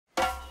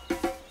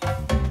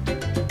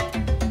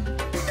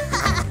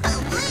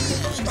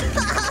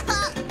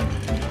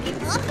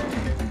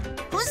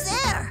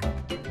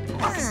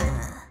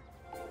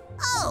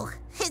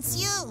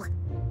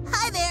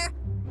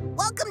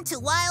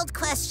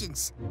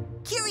questions.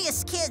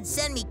 Curious kids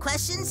send me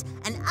questions,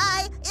 and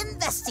I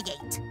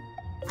investigate.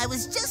 I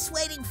was just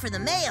waiting for the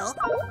mail.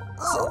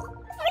 Oh.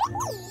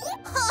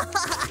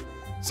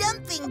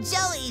 Jumping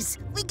Joeys,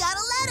 we got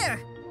a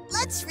letter.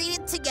 Let's read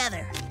it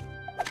together.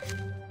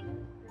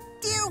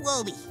 Dear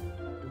Wobi,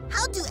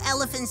 how do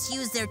elephants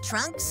use their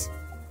trunks?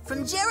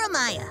 From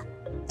Jeremiah,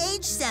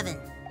 age 7.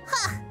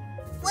 Huh,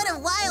 what a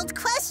wild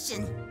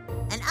question.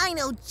 And I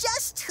know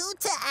just who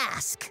to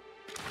ask.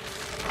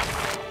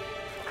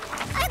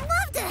 I'd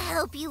love to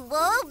help you,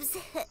 Wobes.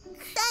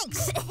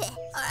 Thanks.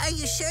 Are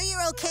you sure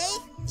you're okay?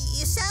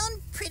 You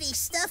sound pretty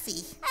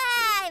stuffy.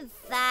 I'm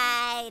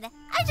fine.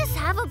 I just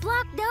have a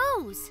blocked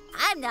nose.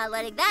 I'm not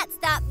letting that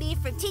stop me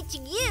from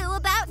teaching you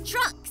about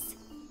trunks.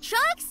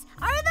 Trunks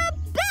are the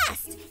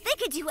best. They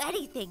can do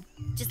anything.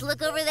 Just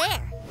look over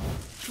there.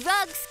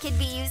 Trunks can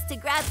be used to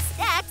grab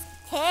snacks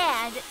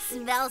and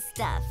smell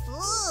stuff.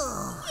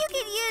 Ooh. You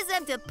can use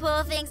them to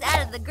pull things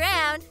out of the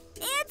ground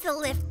and to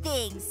lift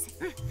things.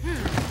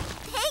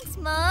 Thanks,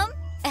 Mom.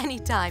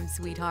 Anytime,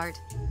 sweetheart.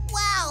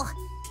 Wow,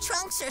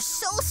 trunks are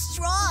so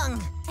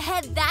strong.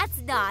 And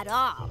that's not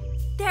all.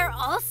 They're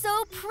also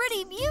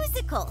pretty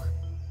musical.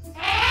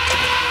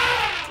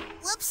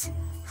 Whoops,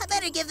 I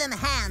better give them a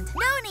hand.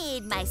 No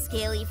need, my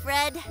scaly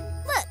Fred.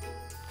 Look.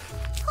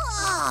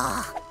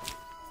 Oh,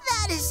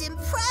 that is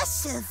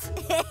impressive.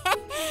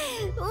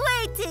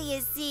 Wait till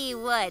you see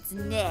what's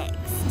next.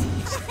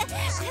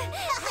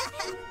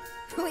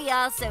 We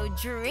also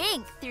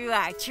drink through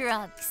our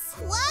trunks.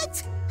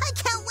 What? I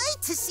can't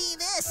wait to see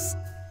this.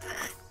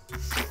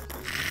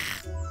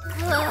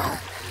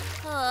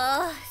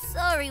 Oh,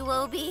 sorry,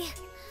 Wobi.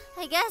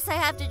 I guess I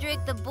have to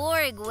drink the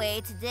boring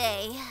way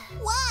today.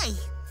 Why?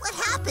 What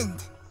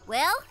happened?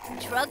 Well,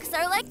 trunks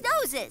are like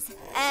noses,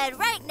 and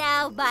right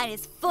now mine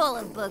is full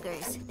of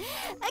boogers.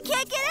 I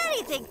can't get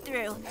anything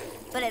through,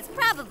 but it's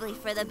probably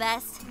for the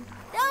best.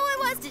 No one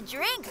wants to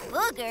drink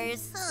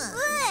boogers.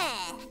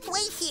 Huh.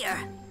 Wait here.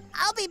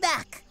 I'll be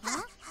back.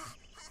 Huh?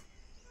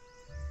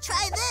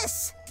 Try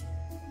this.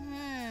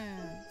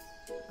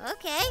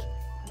 Okay.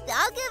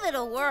 I'll give it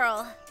a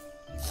whirl.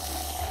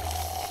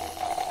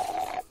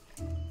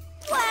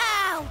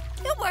 Wow!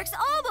 It works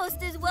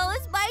almost as well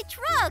as my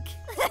truck.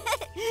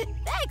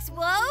 Thanks,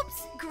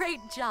 Wobes. Great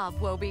job,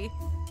 Wobi.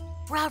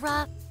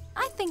 Rah-rah,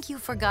 I think you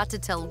forgot to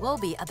tell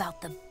Wobi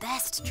about the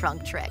best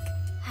trunk trick.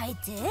 I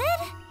did?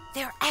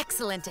 They're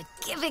excellent at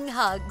giving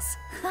hugs.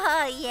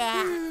 Oh,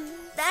 yeah.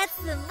 That's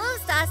the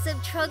most awesome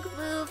trunk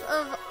move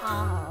of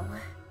all.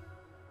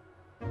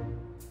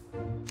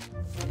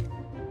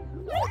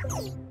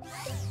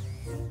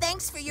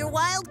 Thanks for your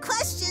wild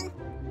question.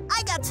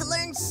 I got to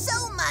learn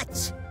so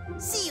much.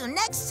 See you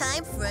next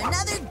time for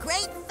another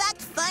great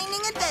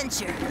fact-finding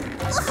adventure.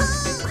 Woohoo!